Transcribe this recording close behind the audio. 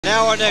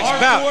now our next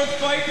bout. Our fourth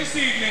fight this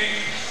evening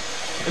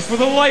is for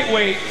the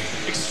Lightweight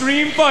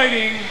Extreme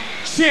Fighting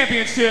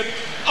Championship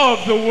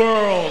of the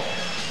World.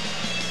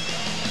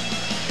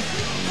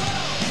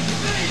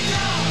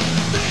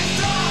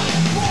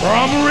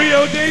 From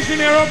Rio de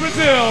Janeiro,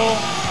 Brazil,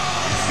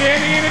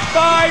 standing in at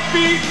 5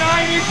 feet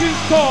 9 inches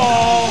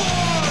tall,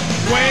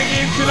 weighing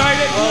in tonight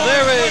at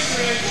there is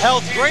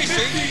Ralph Gracie.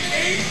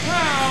 58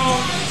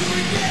 pounds.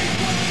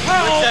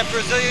 With that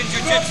Brazilian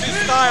Jiu-Jitsu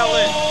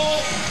stylist.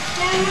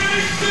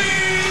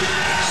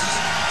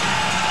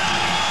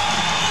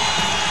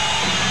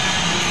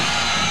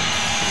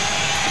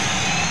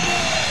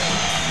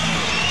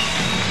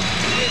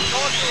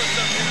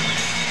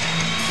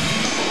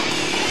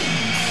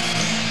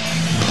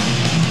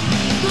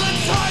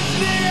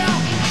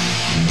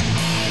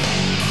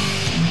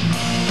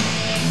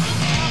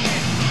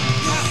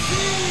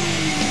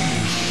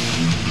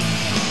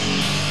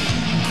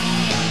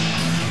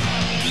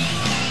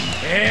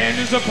 And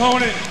his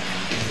opponent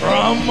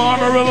from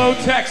Amarillo,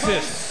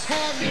 Texas,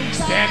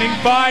 standing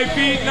 5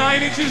 feet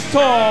 9 inches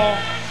tall,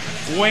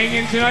 weighing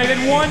in tonight at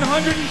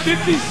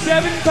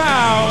 157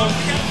 pounds,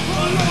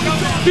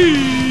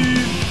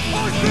 Steve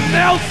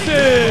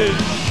Nelson.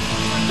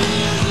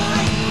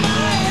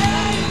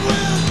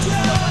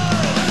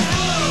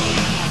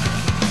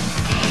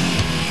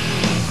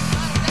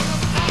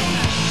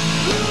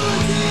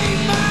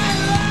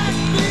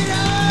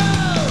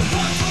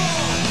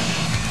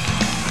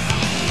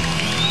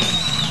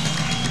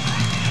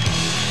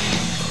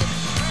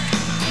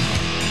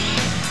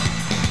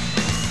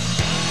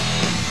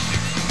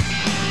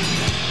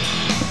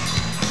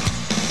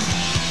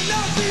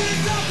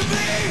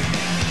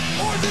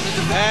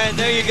 And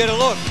there you get a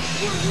look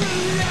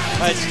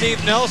at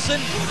Steve Nelson,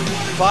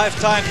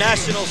 5-time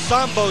national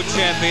Sambo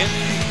champion,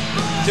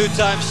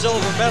 2-time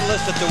silver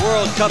medalist at the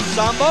World Cup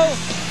Sambo,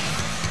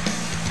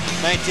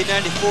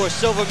 1994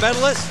 silver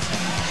medalist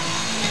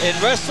in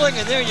wrestling,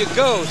 and there you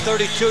go,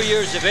 32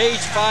 years of age,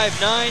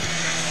 5'9",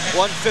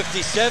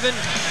 157,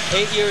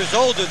 8 years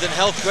older than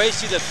Ralph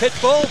Gracie, the pit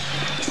bull,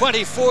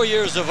 24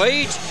 years of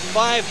age,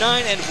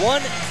 5'9", and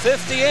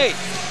 158.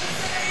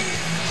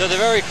 So they're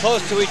very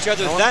close to each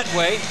other that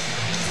way.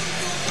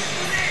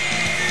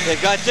 They've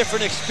got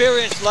different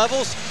experience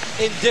levels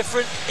in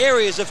different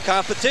areas of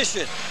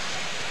competition.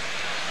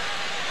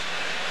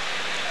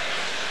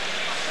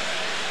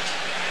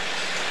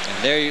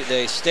 And there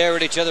they stare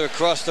at each other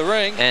across the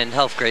ring. And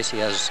Ralph Gracie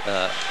has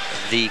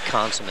the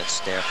consummate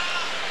stare.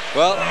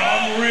 Well,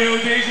 from Rio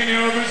de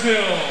Janeiro,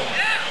 Brazil,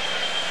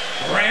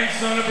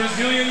 grandson of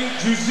Brazilian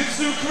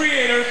Jiu-Jitsu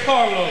creator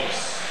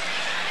Carlos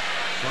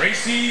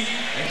Gracie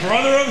and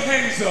brother of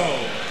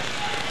Renzo,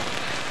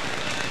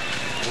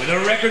 with a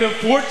record of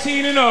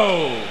 14-0,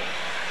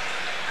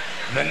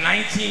 the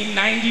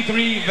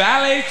 1993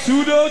 Vale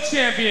Tudo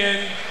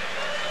champion.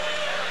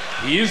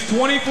 He is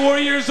 24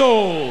 years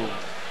old,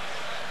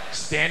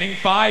 standing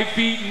 5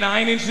 feet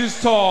 9 inches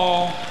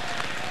tall,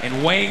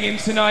 and weighing in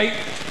tonight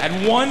at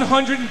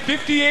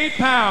 158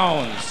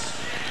 pounds.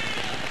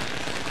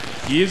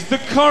 He is the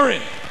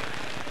current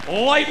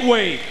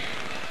lightweight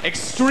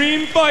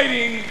extreme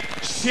fighting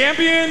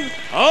champion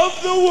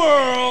of the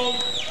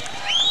world,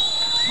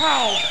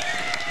 Ralph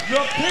the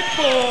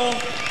Pitbull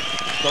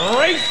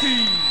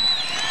Gracie.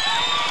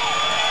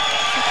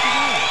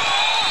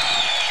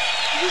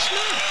 He's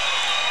not.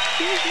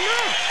 He's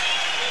not.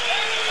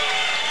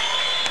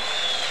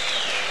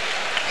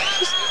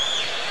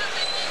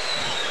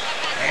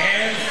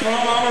 And from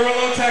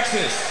Amarillo,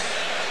 Texas,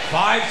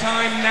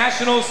 5-time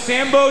national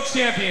Sambo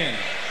champion,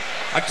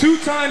 a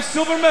 2-time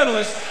silver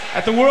medalist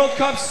at the World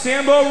Cup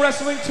Sambo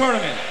Wrestling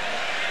Tournament,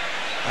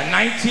 a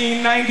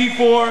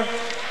 1994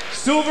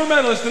 silver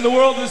medalist in the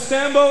world of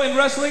Sambo and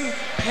Wrestling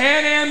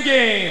Pan Am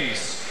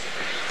Games.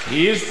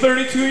 He is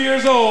 32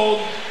 years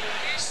old,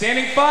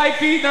 standing 5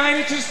 feet 9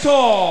 inches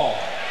tall,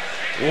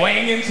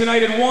 weighing in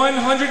tonight at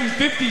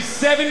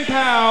 157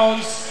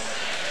 pounds.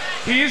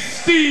 He is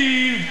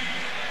Steve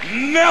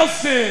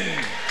Nelson.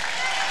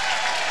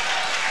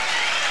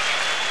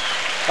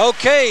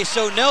 okay,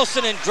 so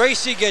Nelson and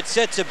Gracie get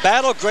set to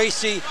battle.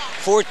 Gracie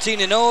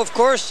 14-0, of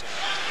course.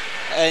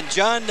 And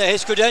John,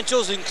 his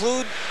credentials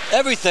include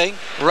everything.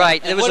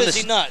 Right. And what is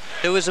he not?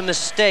 There was a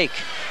mistake.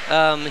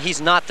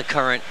 He's not the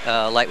current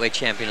lightweight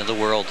champion of the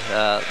world.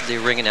 The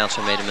ring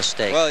announcer made a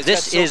mistake. Well,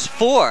 this is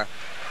for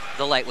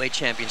the lightweight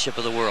championship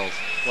of the world.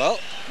 Well,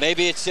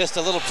 maybe it's just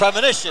a little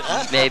premonition,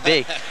 huh?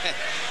 Maybe.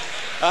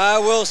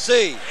 We'll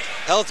see.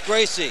 Ralph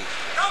Gracie,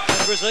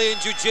 Brazilian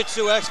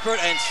Jiu-Jitsu expert,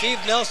 and Steve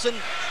Nelson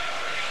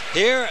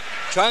here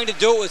trying to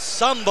do it with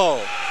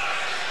Sambo.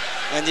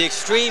 And the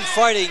extreme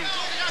fighting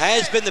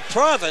has been the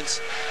province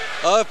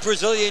of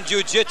Brazilian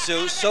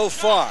Jiu-Jitsu so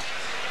far.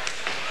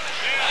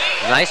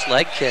 Nice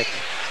leg kick.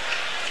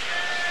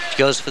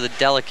 Goes for the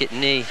delicate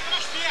knee.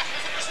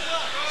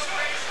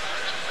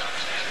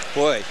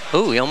 Boy.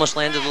 Ooh, he almost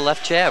landed the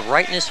left jab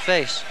right in his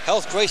face.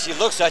 Ralph Gracie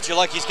looks at you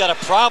like he's got a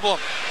problem.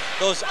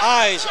 Those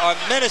eyes are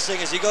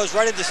menacing as he goes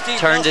right into Steve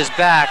Turned Nelson. his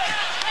back.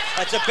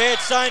 That's a bad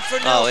sign for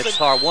Nelson. Oh, it's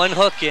hard. One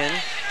hook in.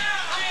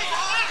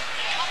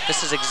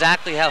 This is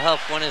exactly how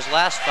Health won his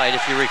last fight,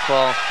 if you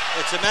recall.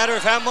 It's a matter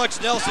of how much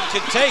Nelson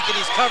can take, and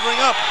he's covering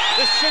up.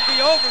 This should be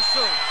over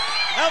soon.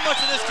 How much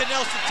of this can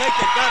Nelson take?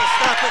 They've got to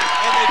stop it,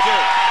 and they do.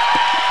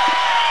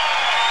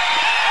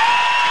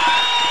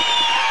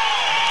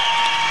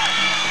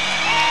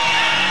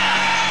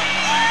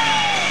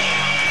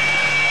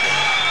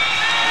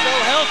 So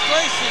Ralph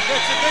Gracie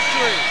gets a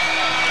victory.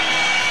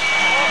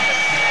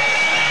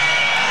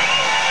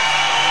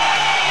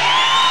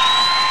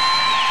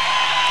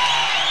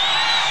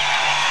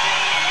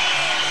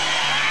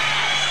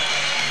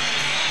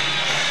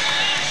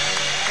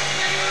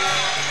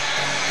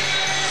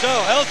 So,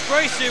 Ralph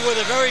Gracie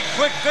with a very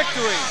quick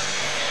victory.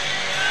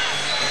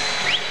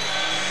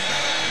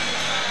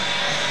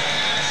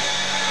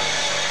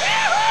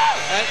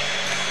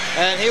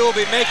 And he will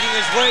be making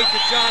his way to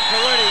John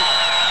Peretti.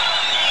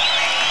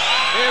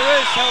 Here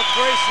is Ralph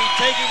Gracie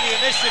taking the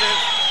initiative.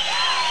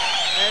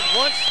 And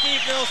once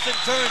Steve Nelson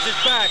turns his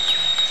back,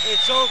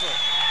 it's over.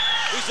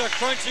 These are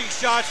crunching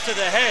shots to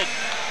the head.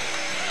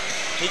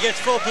 He gets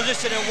full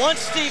position, and once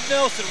Steve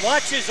Nelson,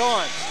 watch his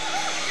arms.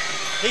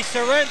 He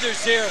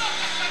surrenders here.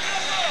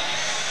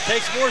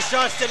 Takes more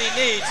shots than he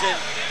needs, and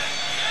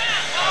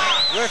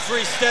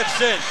referee steps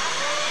in.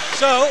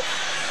 So,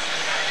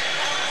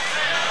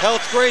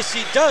 Ralph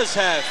Gracie does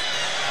have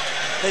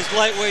his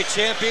lightweight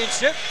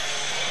championship,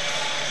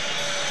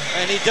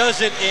 and he does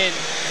it in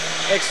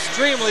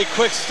extremely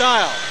quick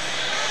style.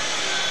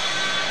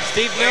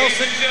 Steve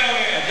Nelson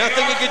had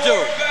nothing he could do.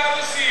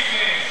 This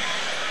evening,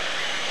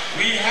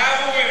 we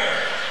have a winner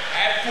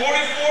at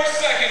 44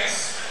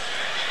 seconds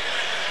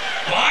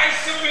by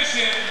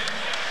submission.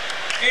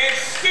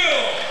 It's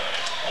still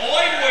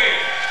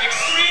Lightweight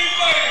Extreme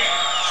Fighting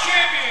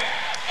Champion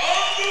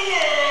of the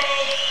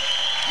World,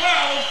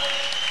 Ralph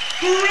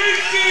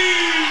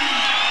Gracie!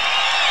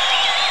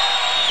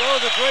 So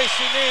the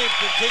Gracie name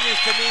continues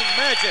to mean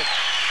magic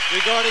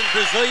regarding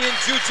Brazilian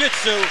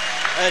Jiu-Jitsu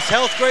as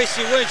Ralph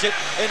Gracie wins it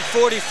in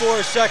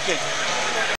 44 seconds.